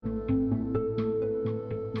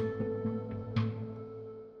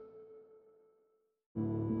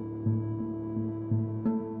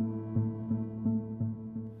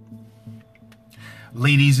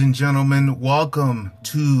Ladies and gentlemen, welcome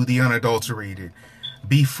to The Unadulterated.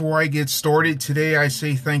 Before I get started today, I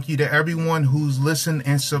say thank you to everyone who's listened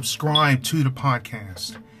and subscribed to the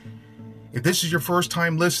podcast. If this is your first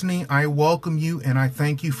time listening, I welcome you and I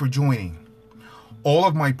thank you for joining. All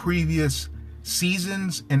of my previous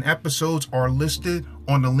seasons and episodes are listed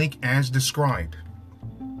on the link as described.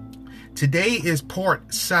 Today is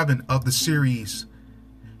part 7 of the series,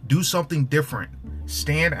 Do Something Different,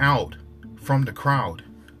 Stand Out from the Crowd.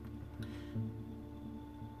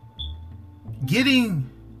 Getting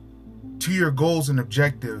to your goals and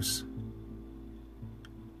objectives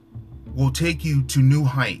will take you to new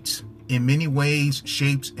heights in many ways,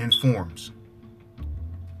 shapes, and forms.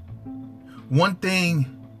 One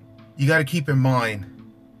thing you got to keep in mind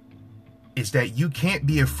is that you can't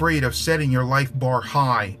be afraid of setting your life bar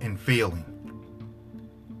high and failing.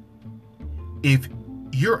 If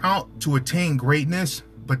you're out to attain greatness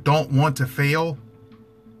but don't want to fail,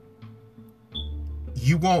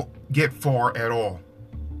 you won't get far at all.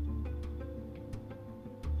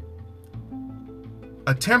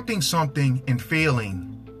 Attempting something and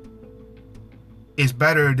failing is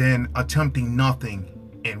better than attempting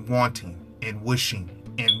nothing and wanting and wishing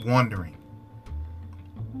and wondering.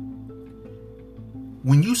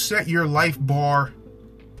 When you set your life bar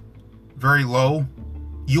very low,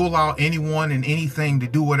 you allow anyone and anything to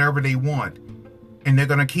do whatever they want. And they're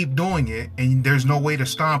going to keep doing it, and there's no way to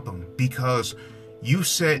stop them because you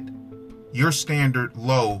set your standard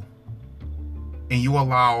low and you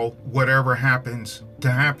allow whatever happens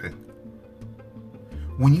to happen.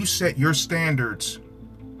 When you set your standards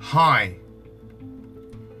high,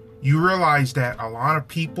 you realize that a lot of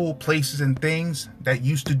people, places, and things that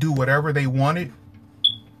used to do whatever they wanted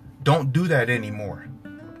don't do that anymore.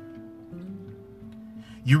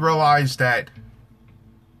 You realize that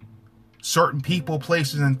certain people,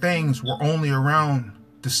 places, and things were only around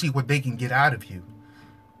to see what they can get out of you.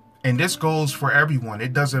 And this goes for everyone.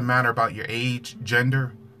 It doesn't matter about your age,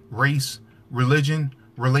 gender, race, religion,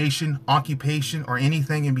 relation, occupation, or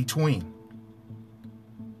anything in between.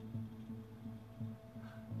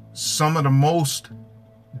 Some of the most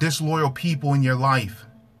disloyal people in your life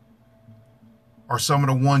are some of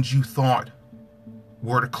the ones you thought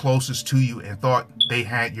were the closest to you and thought they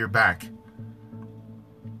had your back.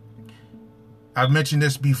 I've mentioned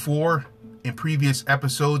this before in previous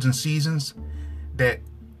episodes and seasons that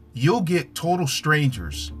you'll get total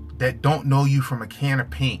strangers that don't know you from a can of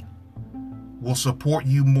paint will support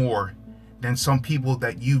you more than some people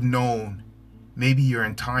that you've known maybe your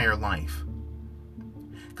entire life.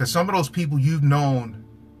 Because some of those people you've known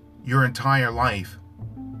your entire life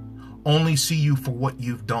only see you for what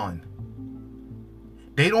you've done.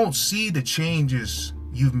 They don't see the changes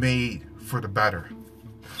you've made for the better.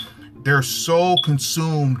 They're so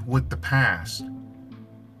consumed with the past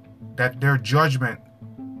that their judgment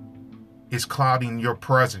is clouding your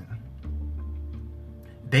present.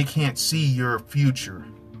 They can't see your future.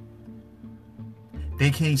 They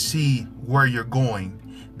can't see where you're going.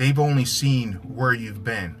 They've only seen where you've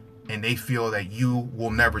been, and they feel that you will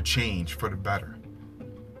never change for the better.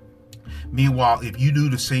 Meanwhile, if you do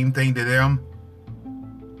the same thing to them,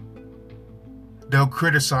 they'll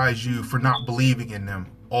criticize you for not believing in them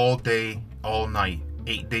all day, all night,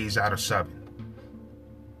 8 days out of 7.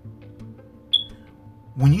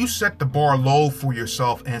 When you set the bar low for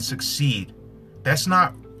yourself and succeed, that's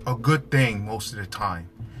not a good thing most of the time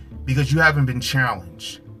because you haven't been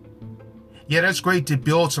challenged. Yeah, that's great to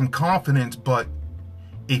build some confidence, but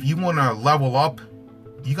if you want to level up,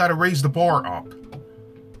 you got to raise the bar up.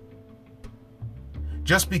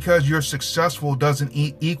 Just because you're successful doesn't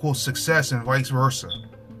equal success and vice versa.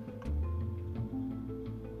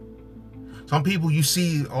 Some people you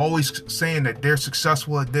see always saying that they're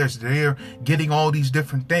successful at this, they're getting all these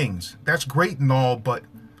different things. That's great and all, but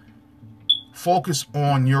focus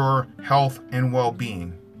on your health and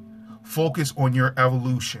well-being. Focus on your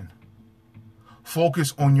evolution.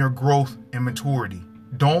 Focus on your growth and maturity.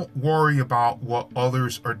 Don't worry about what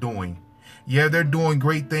others are doing. Yeah, they're doing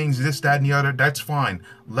great things, this, that, and the other. That's fine.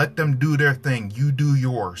 Let them do their thing. You do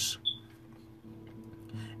yours.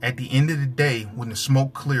 At the end of the day, when the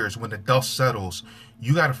smoke clears, when the dust settles,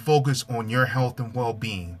 you got to focus on your health and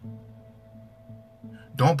well-being.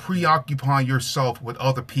 Don't preoccupy yourself with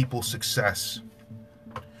other people's success.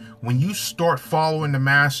 When you start following the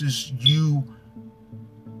masses, you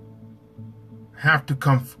have to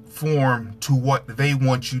conform to what they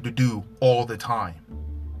want you to do all the time.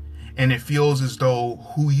 And it feels as though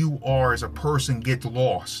who you are as a person gets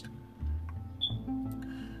lost.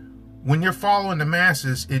 When you're following the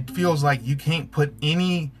masses, it feels like you can't put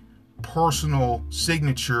any personal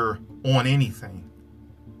signature on anything.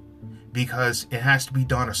 because it has to be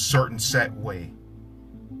done a certain set way.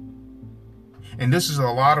 And this is a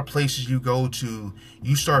lot of places you go to,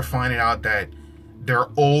 you start finding out that their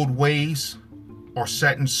old ways are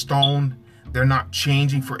set in stone. They're not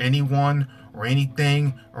changing for anyone or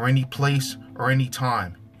anything or any place or any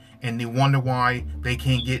time. And they wonder why they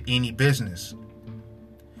can't get any business.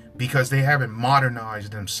 Because they haven't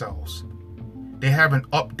modernized themselves. They haven't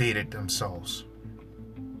updated themselves.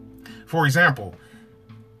 For example,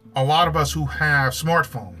 a lot of us who have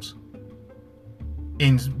smartphones,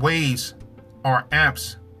 in ways our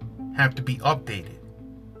apps have to be updated.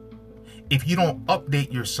 If you don't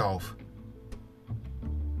update yourself,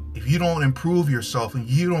 if you don't improve yourself and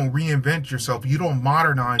you don't reinvent yourself, you don't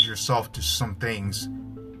modernize yourself to some things,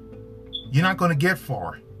 you're not going to get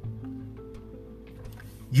far.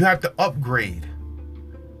 You have to upgrade.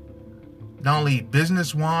 Not only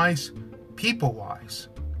business-wise, people-wise.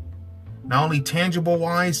 Not only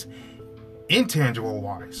tangible-wise,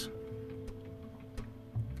 intangible-wise.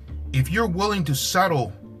 If you're willing to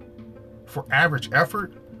settle for average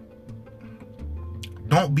effort,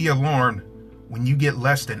 don't be alarmed when you get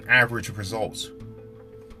less than average results.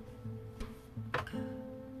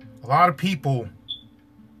 A lot of people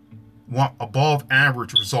want above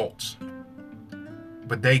average results,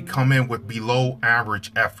 but they come in with below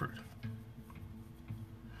average effort.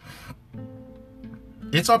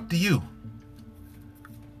 It's up to you.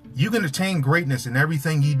 You can attain greatness in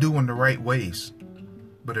everything you do in the right ways.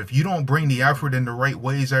 But if you don't bring the effort in the right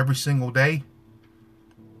ways every single day,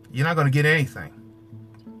 you're not going to get anything.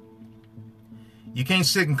 You can't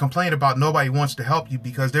sit and complain about nobody wants to help you,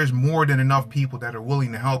 because there's more than enough people that are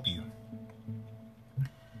willing to help you.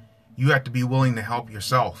 You have to be willing to help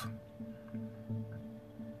yourself.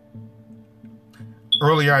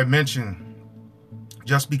 Earlier I mentioned,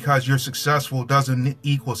 just because you're successful doesn't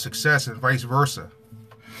equal success, and vice versa.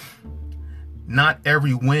 Not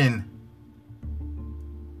every win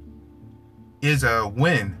is a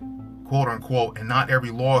win, quote unquote, and not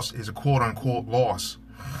every loss is a quote unquote loss.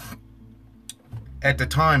 At the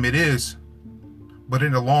time it is, but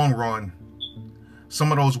in the long run,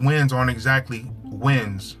 some of those wins aren't exactly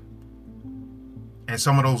wins. And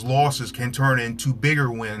some of those losses can turn into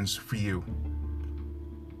bigger wins for you.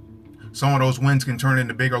 Some of those wins can turn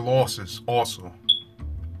into bigger losses also.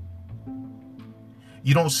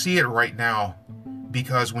 You don't see it right now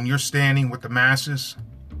because when you're standing with the masses,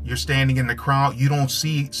 you're standing in the crowd, you don't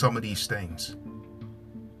see some of these things.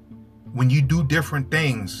 When you do different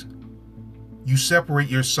things, you separate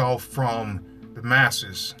yourself from the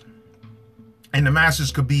masses. And the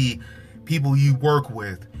masses could be people you work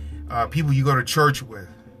with, people you go to church with,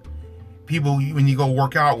 people when you go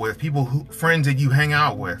work out with, friends that you hang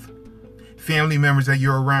out with, family members that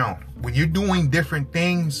you're around. When you're doing different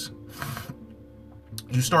things,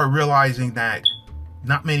 you start realizing that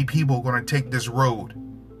not many people are going to take this road.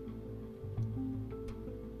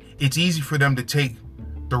 It's easy for them to take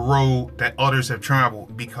the road that others have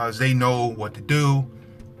traveled because they know what to do.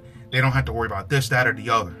 They don't have to worry about this, that, or the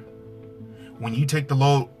other. When you take the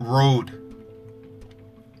road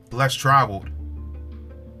less traveled,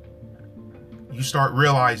 you start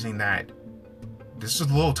realizing that this is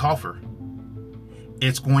a little tougher.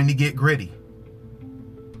 It's going to get gritty.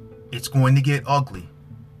 It's going to get ugly.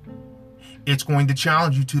 It's going to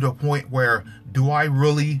challenge you to the point where, do I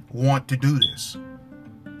really want to do this?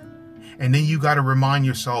 And then you got to remind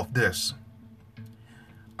yourself this.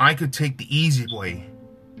 I could take the easy way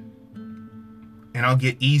and I'll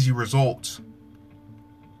get easy results.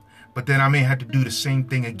 But then I may have to do the same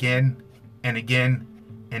thing again and again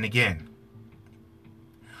and again.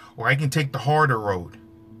 Or I can take the harder road.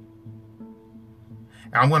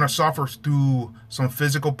 And I'm going to suffer through some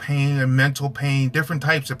physical pain and mental pain, different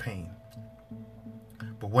types of pain.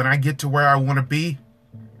 But when I get to where I want to be,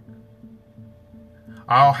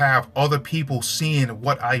 I'll have other people seeing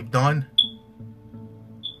what I've done,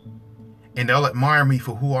 and they'll admire me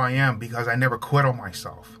for who I am because I never quit on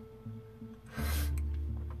myself.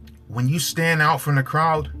 When you stand out from the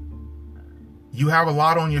crowd, you have a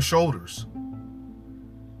lot on your shoulders.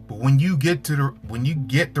 But when you get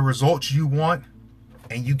the results you want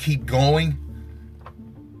and you keep going,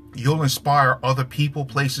 you'll inspire other people,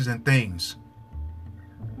 places, and things.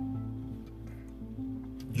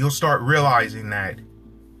 You'll start realizing that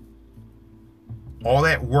all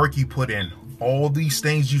that work you put in, all these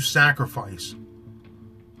things you sacrifice,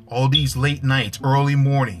 all these late nights, early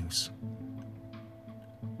mornings.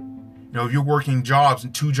 You know, if you're working jobs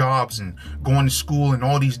and 2 jobs and going to school and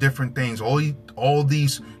all these different things, all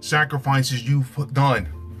these sacrifices you've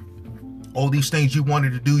done, all these things you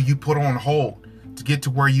wanted to do, you put on hold to get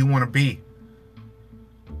to where you want to be.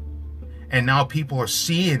 And now people are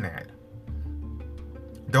seeing that.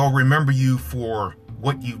 They'll remember you for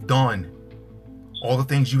what you've done, all the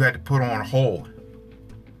things you had to put on hold.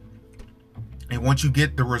 And once you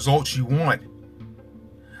get the results you want,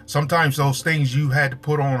 sometimes those things you had to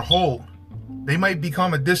put on hold, they might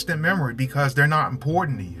become a distant memory because they're not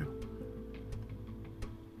important to you.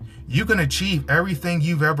 You can achieve everything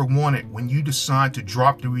you've ever wanted when you decide to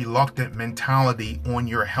drop the reluctant mentality on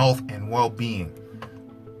your health and well-being.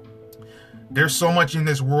 There's so much in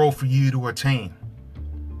this world for you to attain.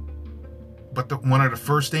 But one of the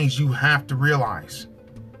first things you have to realize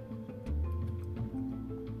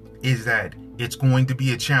is that it's going to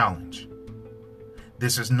be a challenge.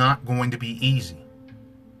 This is not going to be easy.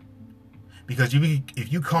 Because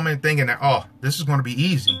if you come in thinking that, oh, this is going to be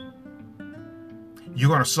easy, you're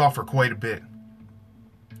going to suffer quite a bit.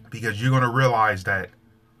 Because you're going to realize that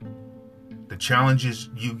the challenges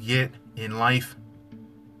you get in life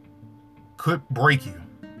could break you.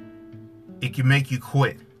 It can make you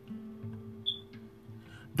quit.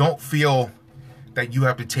 Don't feel that you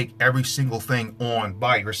have to take every single thing on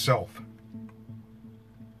by yourself.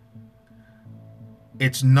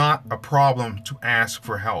 It's not a problem to ask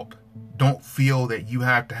for help. Don't feel that you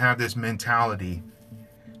have to have this mentality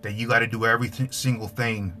that you got to do every single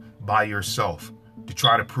thing by yourself to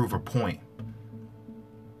try to prove a point.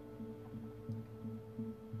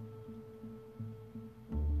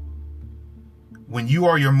 When you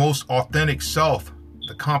are your most authentic self,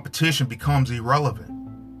 the competition becomes irrelevant.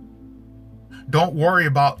 Don't worry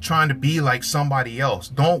about trying to be like somebody else.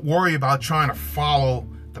 Don't worry about trying to follow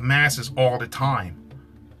the masses all the time.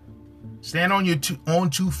 Stand on your own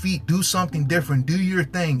 2 feet. Do something different. Do your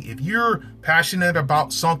thing. If you're passionate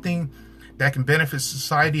about something that can benefit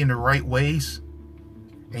society in the right ways,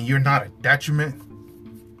 and you're not a detriment,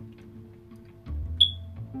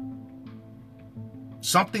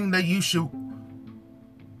 something that you should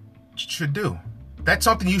do. That's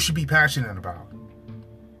something you should be passionate about.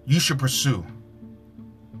 You should pursue.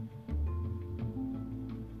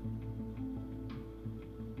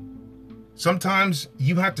 Sometimes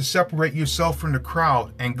you have to separate yourself from the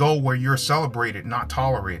crowd and go where you're celebrated, not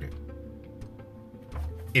tolerated.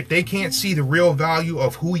 If they can't see the real value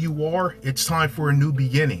of who you are, it's time for a new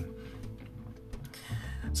beginning.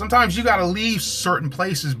 Sometimes you got to leave certain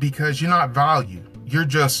places because you're not valued. You're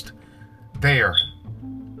just there.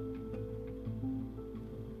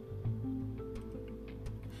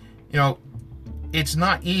 You know, it's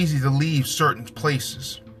not easy to leave certain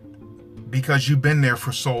places because you've been there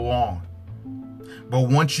for so long. But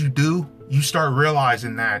once you do, you start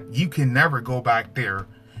realizing that you can never go back there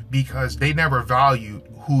because they never valued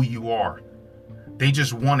who you are. They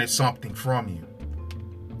just wanted something from you.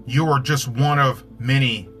 You are just one of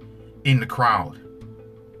many in the crowd.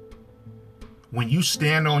 When you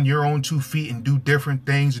stand on your own 2 feet and do different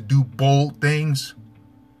things, do bold things,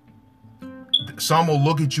 some will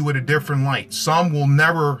look at you with a different light. Some will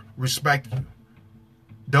never respect you.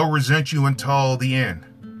 They'll resent you until the end.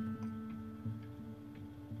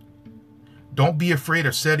 Don't be afraid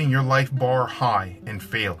of setting your life bar high and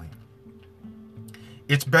failing.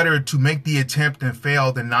 It's better to make the attempt and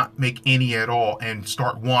fail than not make any at all and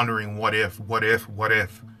start wondering what if.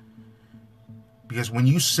 Because when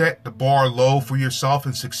you set the bar low for yourself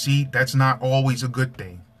and succeed, that's not always a good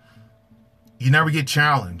thing. You never get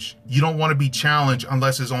challenged. You don't want to be challenged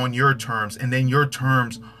unless it's on your terms, and then your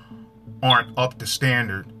terms aren't up to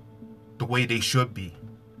standard the way they should be.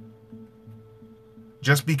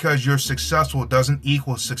 Just because you're successful doesn't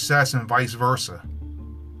equal success and vice versa.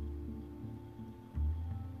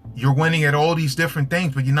 You're winning at all these different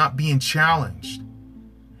things, but you're not being challenged.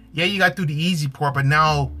 Yeah, you got through the easy part, but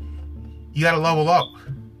now you got to level up.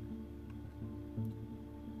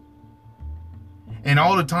 And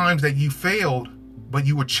all the times that you failed, but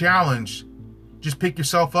you were challenged, just pick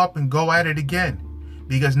yourself up and go at it again.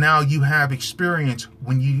 Because now you have experience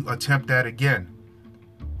when you attempt that again.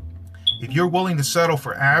 If you're willing to settle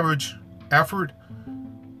for average effort,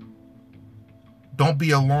 don't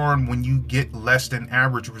be alarmed when you get less than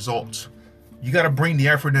average results. You got to bring the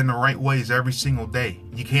effort in the right ways every single day.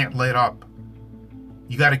 You can't let up.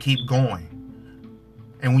 You got to keep going.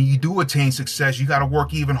 And when you do attain success, you got to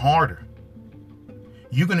work even harder.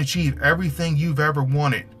 You can achieve everything you've ever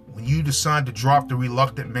wanted when you decide to drop the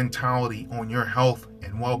reluctant mentality on your health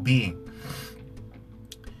and well-being.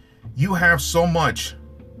 You have so much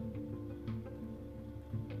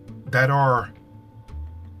that are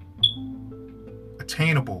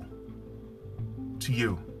attainable to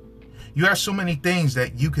you. You have so many things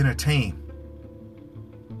that you can attain.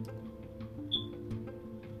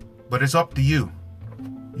 But it's up to you.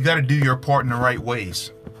 You got to do your part in the right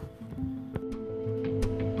ways.